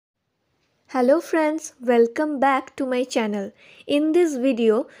Hello friends, welcome back to my channel. In this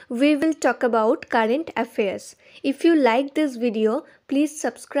video, we will talk about current affairs. If you like this video, please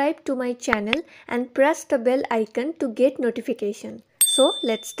subscribe to my channel and press the bell icon to get notification. So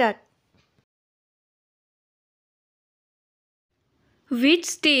let's start. Which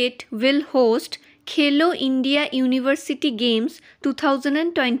state will host Khelo India University Games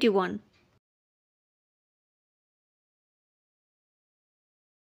 2021?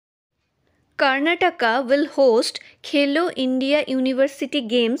 Karnataka will host Khelo India University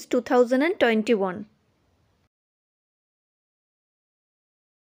Games 2021.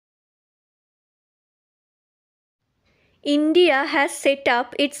 India has set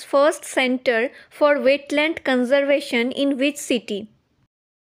up its first center for wetland conservation in which city?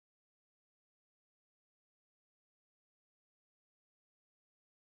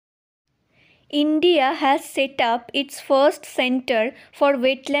 India has set up its first center for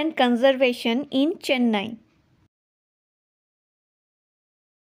wetland conservation in Chennai.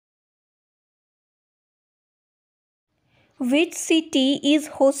 Which city is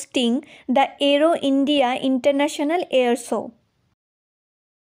hosting the Aero India International Air Show?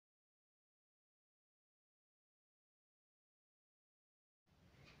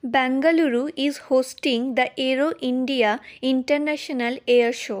 Bengaluru is hosting the Aero India International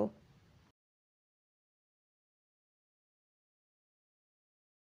Air Show.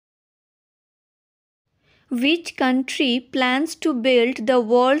 Which country plans to build the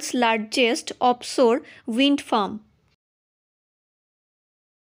world's largest offshore wind farm?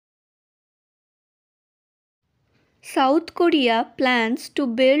 South Korea plans to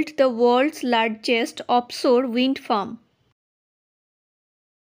build the world's largest offshore wind farm.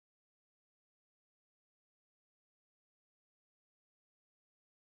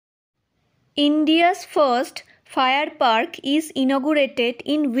 India's first fire park is inaugurated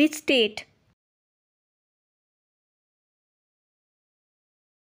in which state?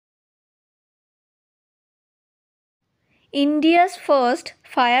 India's first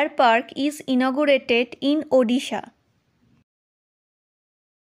fire park is inaugurated in Odisha.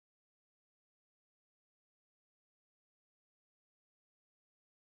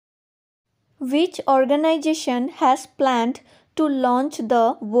 Which organization has planned to launch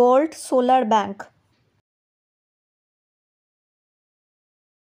the World Solar Bank?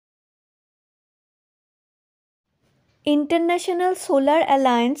 International Solar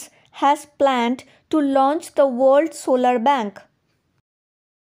Alliance has planned to launch the World Solar Bank.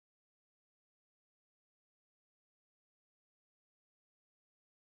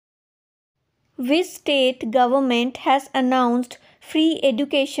 Which state government has announced free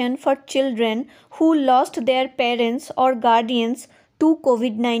education for children who lost their parents or guardians to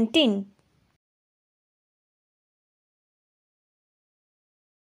COVID-19?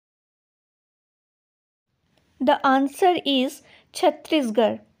 The answer is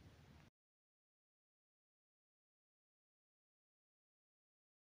Chhattisgarh.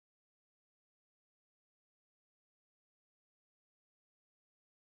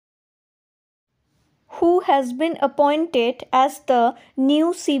 Who has been appointed as the new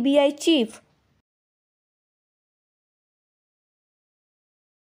CBI chief?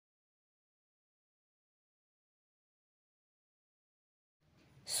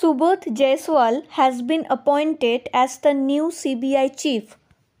 Subodh Jaiswal has been appointed as the new CBI chief.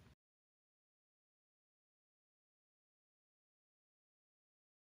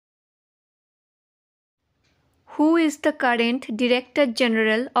 Who is the current Director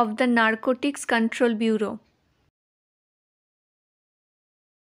General of the Narcotics Control Bureau?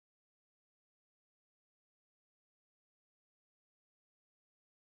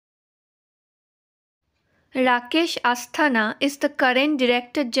 Rakesh Asthana is the current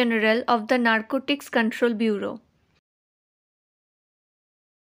Director General of the Narcotics Control Bureau.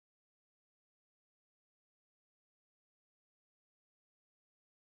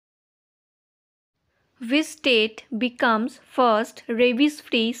 Which state becomes first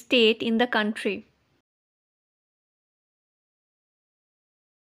rabies-free state in the country?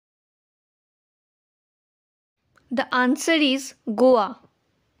 The answer is Goa.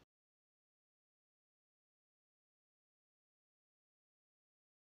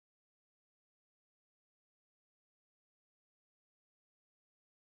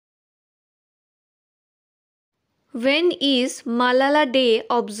 When is Malala Day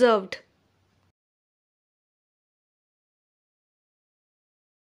observed?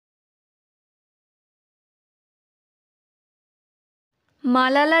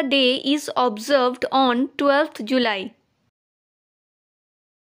 Malala Day is observed on 12th July.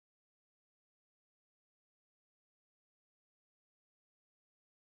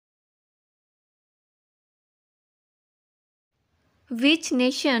 Which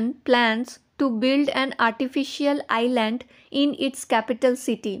nation plans to build an artificial island in its capital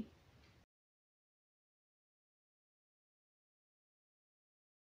city?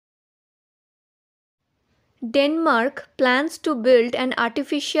 Denmark plans to build an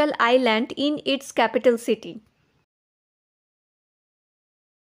artificial island in its capital city.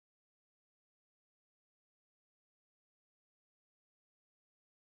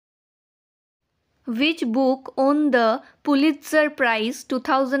 Which book won the Pulitzer Prize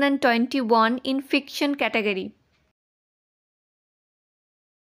 2021 in fiction category?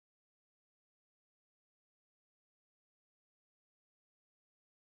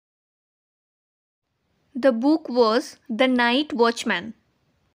 The book was The Night Watchman.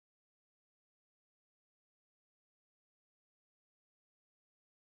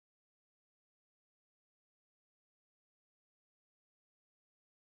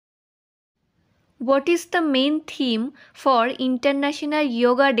 What is the main theme for International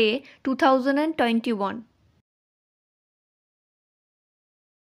Yoga Day 2021?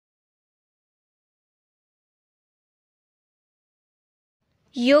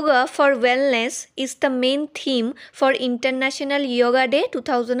 Yoga for Wellness is the main theme for International Yoga Day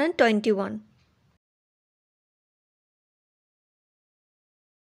 2021.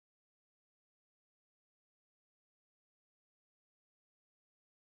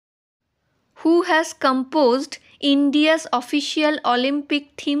 Who has composed India's official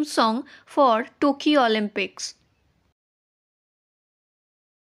Olympic theme song for Tokyo Olympics?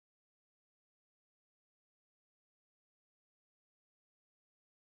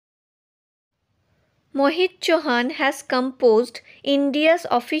 Mohit Chauhan has composed India's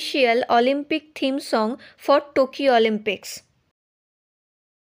official Olympic theme song for Tokyo Olympics.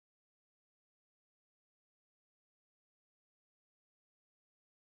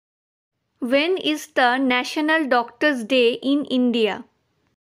 When is the National Doctors' Day in India?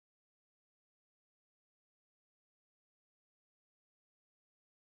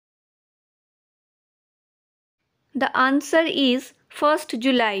 The answer is 1st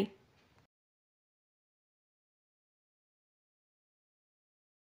July.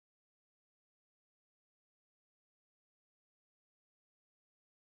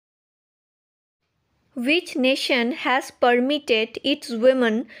 Which nation has permitted its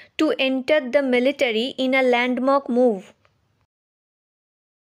women to enter the military in a landmark move?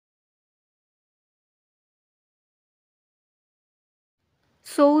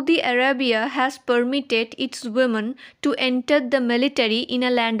 Saudi Arabia has permitted its women to enter the military in a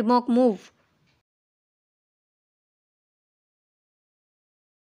landmark move.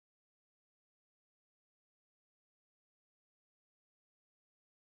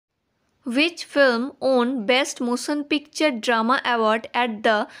 Which film won Best Motion Picture Drama Award at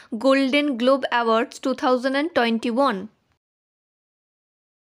the Golden Globe Awards 2021?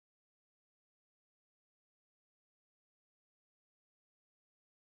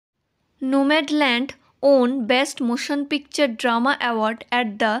 Nomadland won Best Motion Picture Drama Award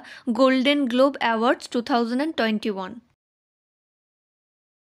at the Golden Globe Awards 2021.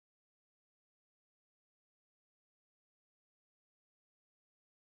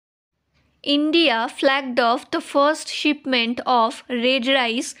 India flagged off the first shipment of red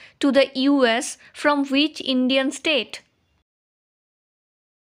rice to the US from which Indian state?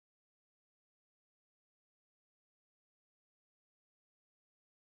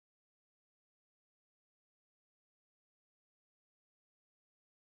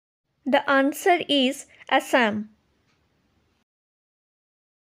 The answer is Assam.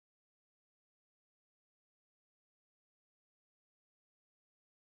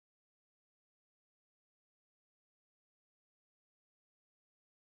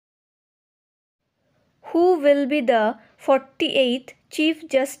 Who will be the 48th Chief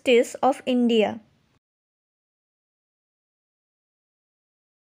Justice of India?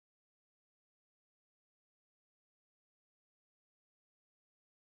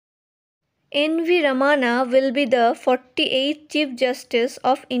 N.V. Ramana will be the 48th Chief Justice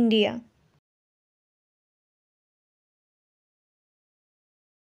of India.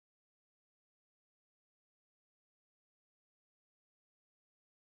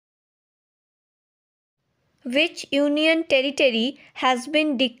 Which union territory has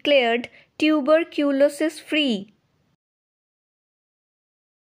been declared tuberculosis free?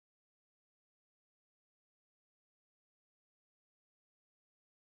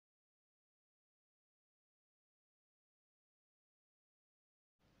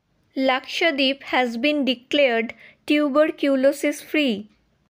 Lakshadweep has been declared tuberculosis free.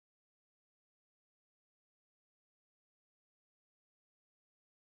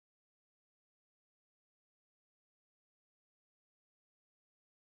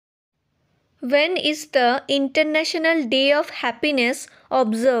 When is the International Day of Happiness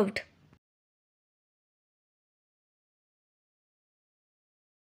observed?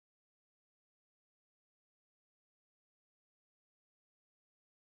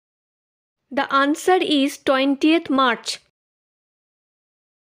 The answer is 20th March.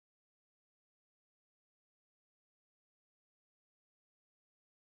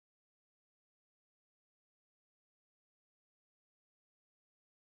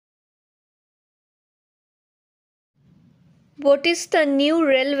 What is the new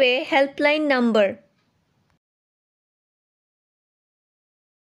railway helpline number?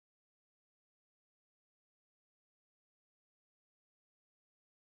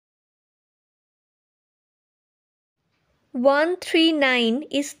 "139"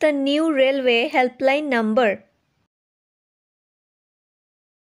 is the new railway helpline number.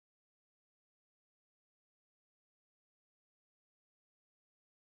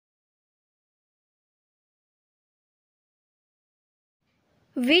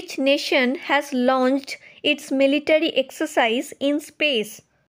 Which nation has launched its military exercise in space?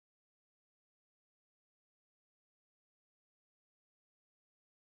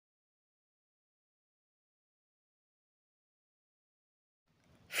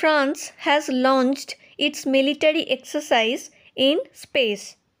 France has launched its military exercise in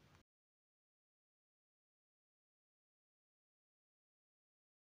space.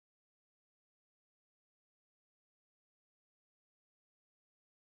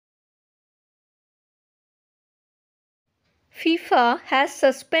 FIFA has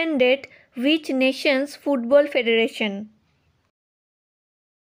suspended which nation's football federation?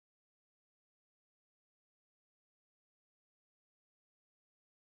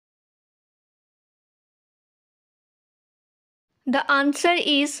 The answer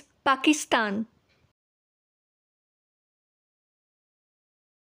is Pakistan.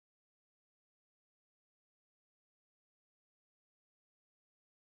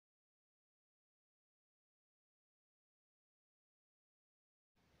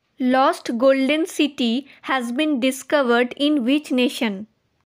 Lost Golden City has been discovered in which nation?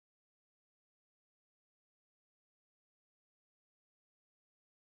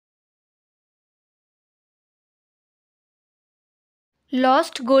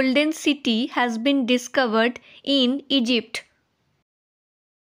 Lost Golden City has been discovered in Egypt.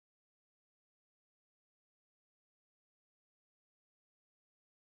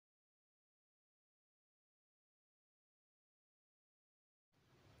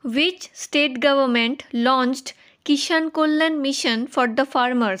 Which state government launched Kishan Kollan Mission for the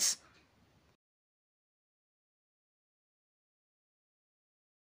farmers?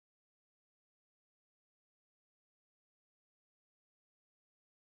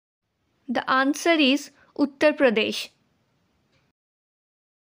 The answer is Uttar Pradesh.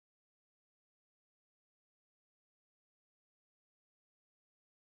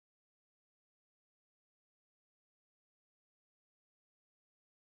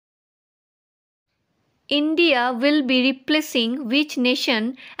 India will be replacing which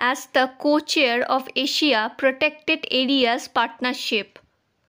nation as the co-chair of Asia Protected Areas Partnership?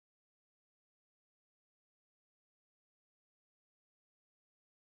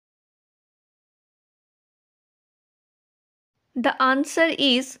 The answer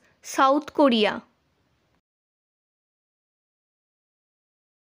is South Korea.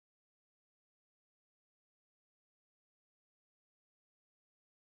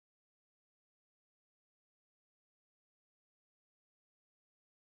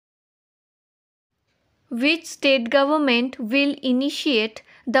 Which state government will initiate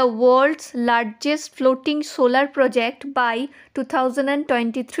the world's largest floating solar project by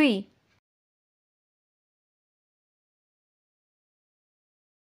 2023?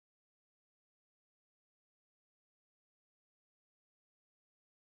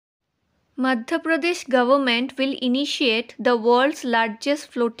 Madhya Pradesh government will initiate the world's largest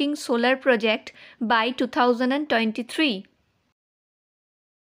floating solar project by 2023.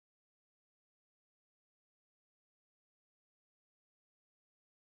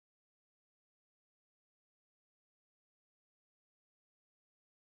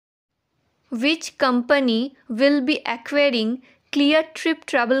 Which company will be acquiring Clear Trip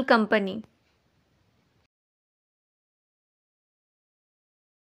Travel Company?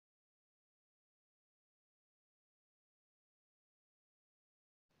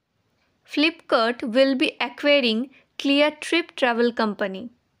 Flipkart will be acquiring Clear Trip Travel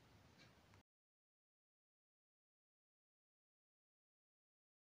Company.